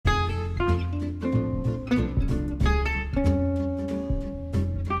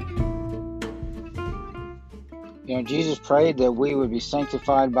Jesus prayed that we would be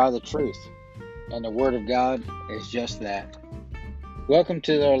sanctified by the truth, and the Word of God is just that. Welcome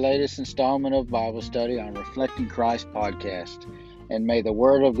to our latest installment of Bible study on Reflecting Christ podcast, and may the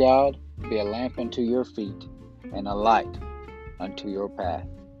Word of God be a lamp unto your feet and a light unto your path.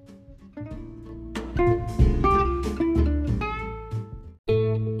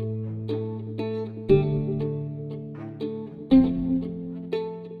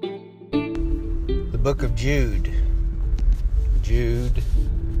 The book of Jude,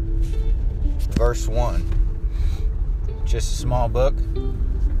 verse 1. Just a small book.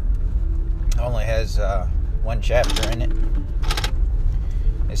 Only has one chapter in it.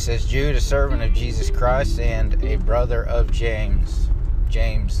 It says, Jude, a servant of Jesus Christ and a brother of James.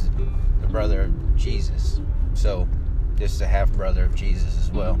 James, the brother of Jesus. So, just a half-brother of Jesus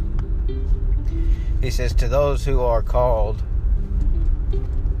as well. He says, to those who are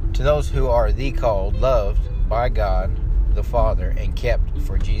the called, loved by God the Father, and kept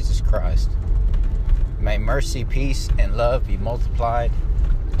for Jesus Christ, may mercy, peace, and love be multiplied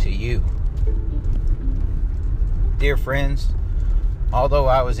to you. Dear friends, although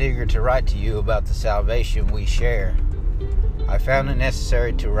I was eager to write to you about the salvation we share, I found it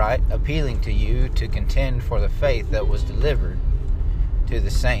necessary to write appealing to you to contend for the faith that was delivered to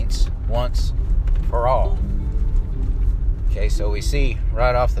the saints once for all. Okay, so we see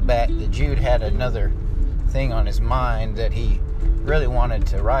right off the bat that Jude had another thing on his mind that he really wanted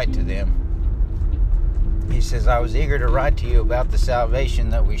to write to them. He says, I was eager to write to you about the salvation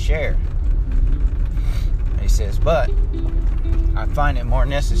that we share. He says, but I find it more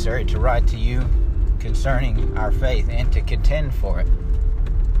necessary to write to you concerning our faith and to contend for it.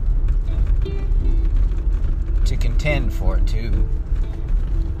 To contend for it.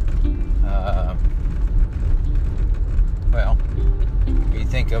 You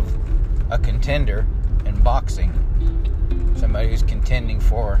think of a contender in boxing. Somebody who's contending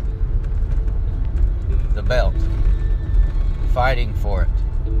for the belt. Fighting for it.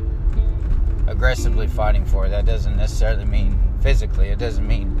 Aggressively fighting for it. That doesn't necessarily mean physically. It doesn't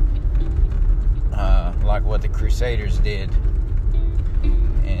mean like what the Crusaders did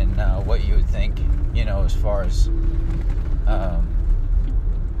and what you would think, as far as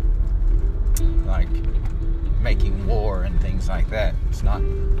like making war and things like that. It's not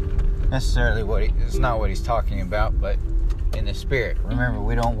necessarily it's not what he's talking about, but in the spirit. Remember,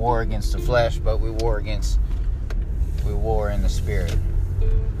 we don't war against the flesh, but we war in the spirit.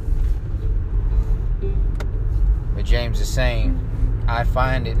 But James is saying, I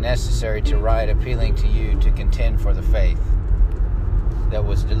find it necessary to write appealing to you to contend for the faith that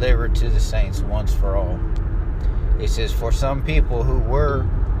was delivered to the saints once for all. He says, for some people who were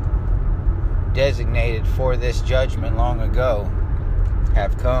designated for this judgment long ago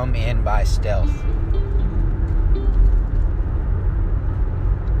have come in by stealth.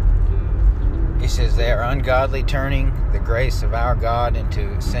 He says they are ungodly, turning the grace of our God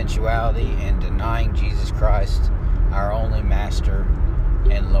into sensuality and denying Jesus Christ, our only Master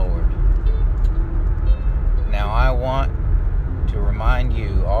and Lord. Now I want to remind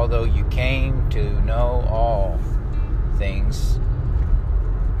you, although you came to know all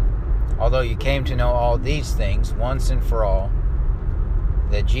these things once and for all,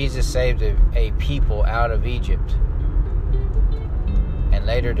 that Jesus saved a people out of Egypt and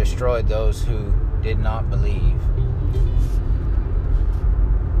later destroyed those who did not believe.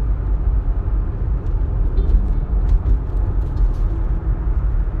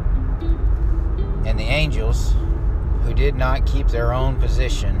 And the angels, who did not keep their own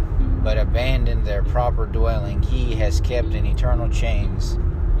position, but abandoned their proper dwelling, he has kept in eternal chains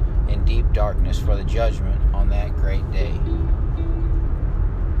in deep darkness for the judgment on that great day.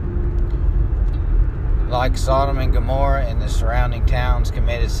 Like Sodom and Gomorrah and the surrounding towns,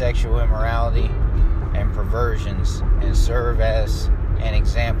 committed sexual immorality and perversions, and serve as an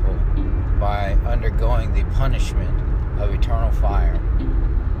example by undergoing the punishment of eternal fire.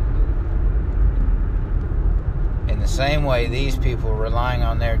 In the same way, these people, relying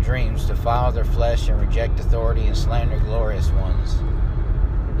on their dreams, defile their flesh and reject authority and slander glorious ones.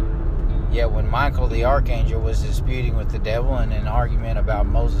 Yet when Michael the archangel was disputing with the devil in an argument about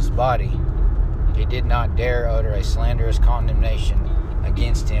Moses' body, he did not dare utter a slanderous condemnation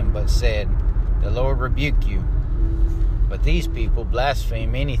against him, but said, the Lord rebuke you. But these people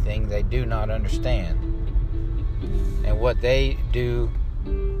blaspheme anything they do not understand. And what they do,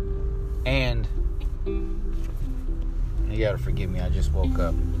 and you gotta forgive me, I just woke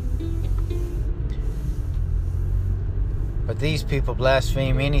up. But these people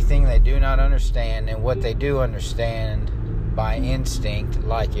blaspheme anything they do not understand, and what they do understand by instinct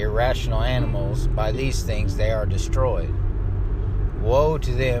like irrational animals. By these things they are destroyed. Woe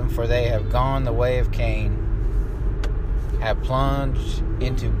to them, for they have gone the way of Cain, have plunged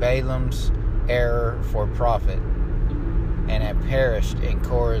into Balaam's error for profit, and have perished in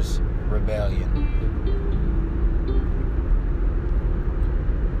Korah's rebellion.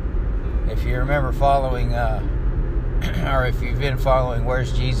 If you remember following, or if you've been following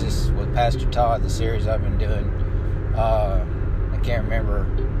Where's Jesus with Pastor Todd, the series I've been doing, I can't remember,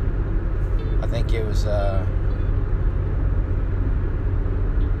 I think it was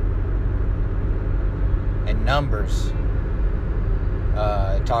in Numbers.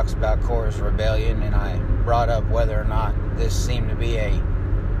 It talks about Korah's rebellion, and I brought up whether or not this seemed to be a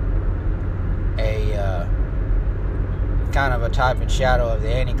kind of a type and shadow of the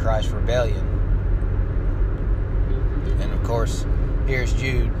Antichrist rebellion. And of course, here's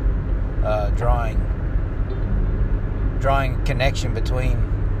Jude drawing connection between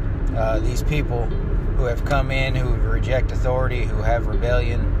these people who have come in, who reject authority, who have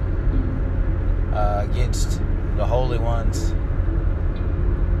rebellion against the holy ones,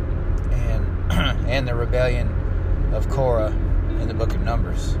 and the rebellion of Korah in the book of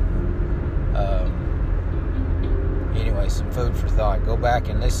Numbers. Anyway, some food for thought. Go back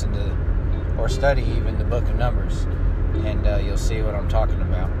and listen to, or study even, the book of Numbers, and you'll see what I'm talking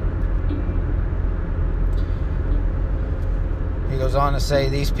about. He goes on to say,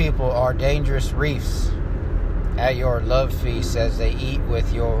 these people are dangerous reefs at your love feast as they eat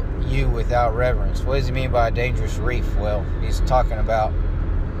with you without reverence. What does he mean by a dangerous reef? Well, he's talking about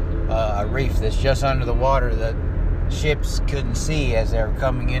a reef that's just under the water that ships couldn't see as they were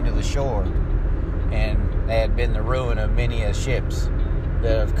coming into the shore, and they had been the ruin of many ships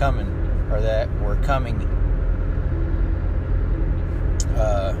that were coming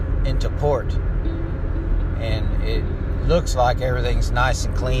into port. And it looks like everything's nice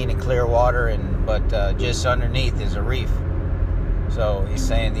and clean and clear water, but just underneath is a reef. So he's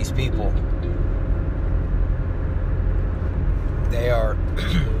saying these people, they are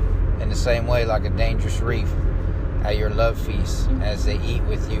in the same way like a dangerous reef at your love feast as they eat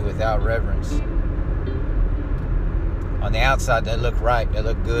with you without reverence. On the outside they look right, they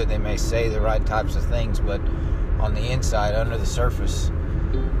look good, they may say the right types of things, but on the inside, under the surface,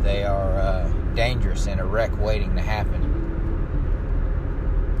 they are dangerous and a wreck waiting to happen.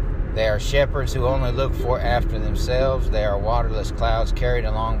 They are shepherds who only look after themselves. They are waterless clouds carried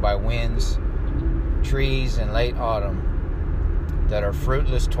along by winds, trees in late autumn that are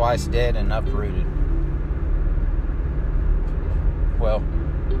fruitless, twice dead, and uprooted. Well,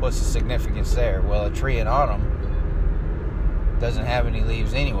 what's the significance there? Well, a tree in autumn doesn't have any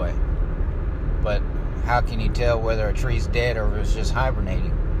leaves anyway. But how can you tell whether a tree's dead or if it's just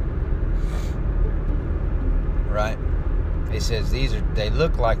hibernating? Right? It says they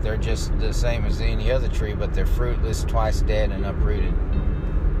look like they're just the same as any other tree, but they're fruitless, twice dead, and uprooted.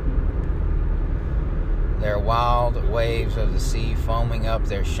 They're wild waves of the sea, foaming up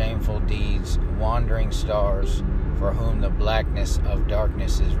their shameful deeds, wandering stars, for whom the blackness of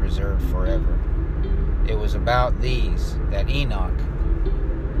darkness is reserved forever. It was about these that Enoch,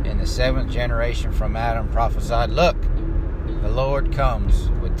 in the 7th generation from Adam, prophesied, look, the Lord comes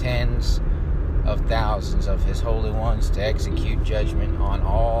with tens of thousands of his holy ones to execute judgment on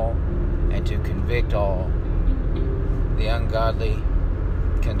all and to convict all the ungodly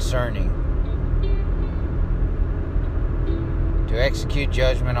concerning. To execute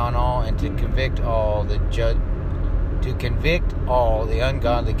judgment on all and to convict all the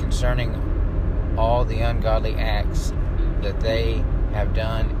ungodly concerning all the ungodly acts that they have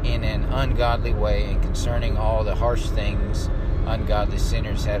done in an ungodly way, and concerning all the harsh things ungodly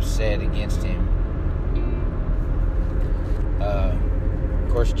sinners have said against him.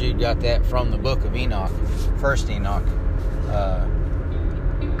 Of course, Jude got that from the book of Enoch, First Enoch.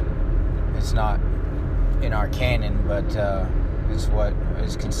 It's not in our canon, but it's what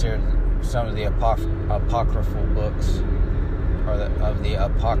is considered some of the apocryphal books, or of the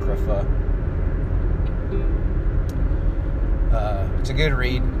Apocrypha. It's a good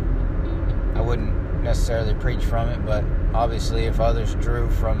read. I wouldn't necessarily preach from it, but obviously if others drew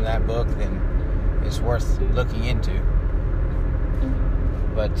from that book, then it's worth looking into.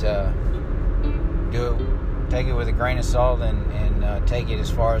 But take it with a grain of salt, and take it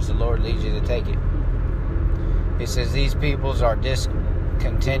as far as the Lord leads you to take it. It says, these peoples are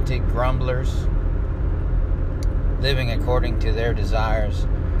discontented grumblers, living according to their desires.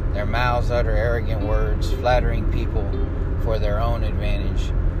 Their mouths utter arrogant words, flattering people for their own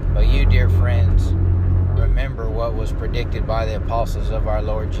advantage. But you, dear friends, remember what was predicted by the apostles of our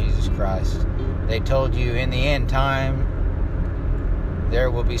Lord Jesus Christ. They told you in the end time there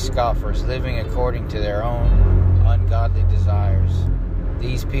will be scoffers living according to their own ungodly desires.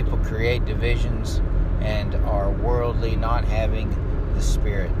 These people create divisions and are worldly, not having the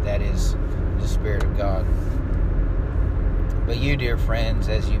Spirit, that is, the Spirit of God. But you, dear friends,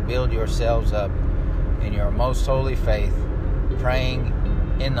 as you build yourselves up in your most holy faith, praying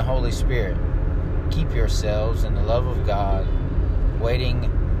in the Holy Spirit, keep yourselves in the love of God,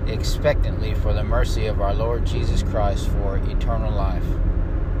 waiting expectantly for the mercy of our Lord Jesus Christ for eternal life.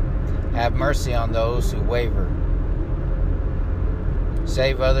 Have mercy on those who waver.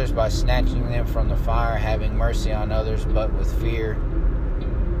 Save others by snatching them from the fire, having mercy on others, but with fear,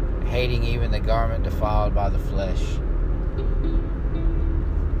 hating even the garment defiled by the flesh.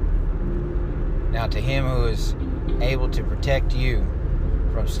 Now to him who is able to protect you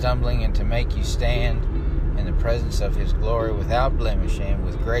from stumbling and to make you stand in the presence of his glory without blemish and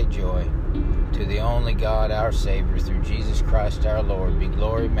with great joy, to the only God our Savior, through Jesus Christ our Lord, be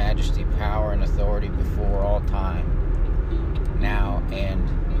glory, majesty, power, and authority before all time, now and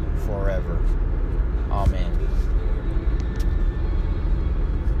forever. Amen.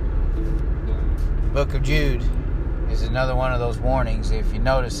 The book of Jude is another one of those warnings. If you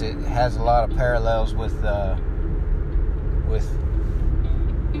notice, it has a lot of parallels with the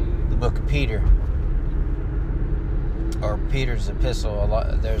book of Peter, or Peter's epistle.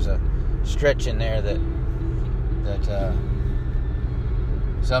 There's a stretch in there that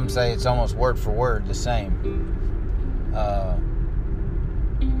some say it's almost word for word the same.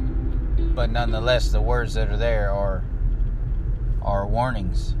 But nonetheless, the words that are there are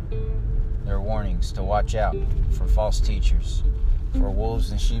warnings. They're warnings to watch out for false teachers, for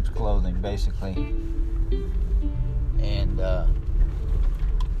wolves in sheep's clothing, basically. And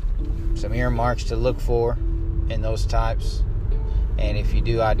some earmarks to look for in those types. And if you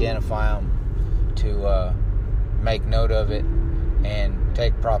do identify them, to make note of it and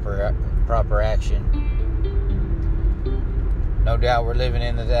take proper action. No doubt we're living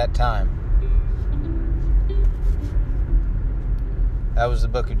into that time. That was the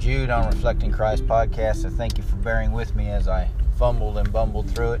book of Jude on Reflecting Christ podcast. I thank you for bearing with me as I fumbled and bumbled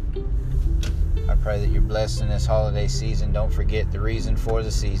through it. I pray that you're blessed in this holiday season. Don't forget, the reason for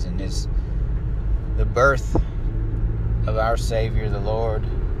the season is the birth of our Savior, the Lord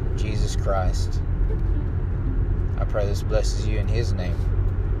Jesus Christ. I pray this blesses you in His name.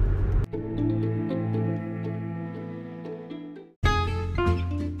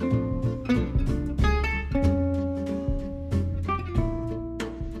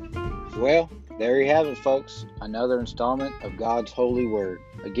 Well, there you have it, folks. Another installment of God's Holy Word.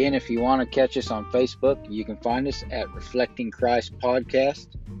 Again, if you want to catch us on Facebook, you can find us at Reflecting Christ Podcast.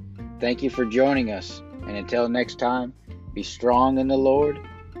 Thank you for joining us. And until next time, be strong in the Lord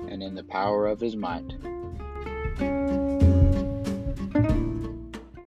and in the power of His might.